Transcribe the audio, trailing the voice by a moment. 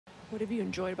What have you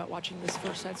enjoyed about watching this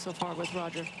first set so far with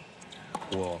Roger?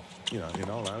 Well, in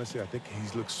all honesty, I think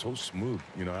he's looked so smooth.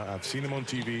 I've seen him on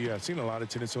TV. I've seen a lot of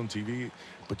tennis on TV,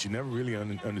 but you never really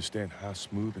understand how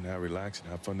smooth and how relaxed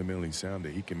and how fundamentally sound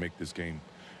that he can make this game,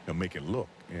 make it look.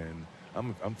 And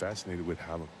I'm fascinated with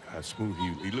how smooth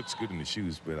he looks good in the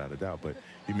shoes, without a doubt, but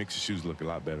he makes the shoes look a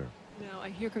lot better. Now, I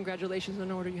hear congratulations in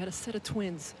order. You had a set of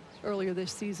twins earlier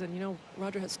this season.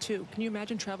 Roger has two. Can you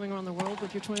imagine traveling around the world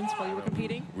with your twins while you were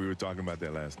competing? We were talking about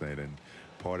that last night, and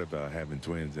part of having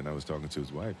twins, and I was talking to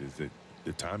his wife, is that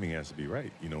the timing has to be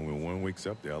right. When one wakes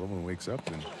up, the other one wakes up,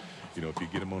 and if you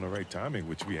get them on the right timing,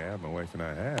 which we have, my wife and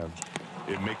I have,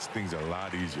 it makes things a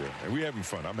lot easier. And we're having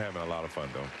fun. I'm having a lot of fun,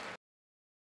 though.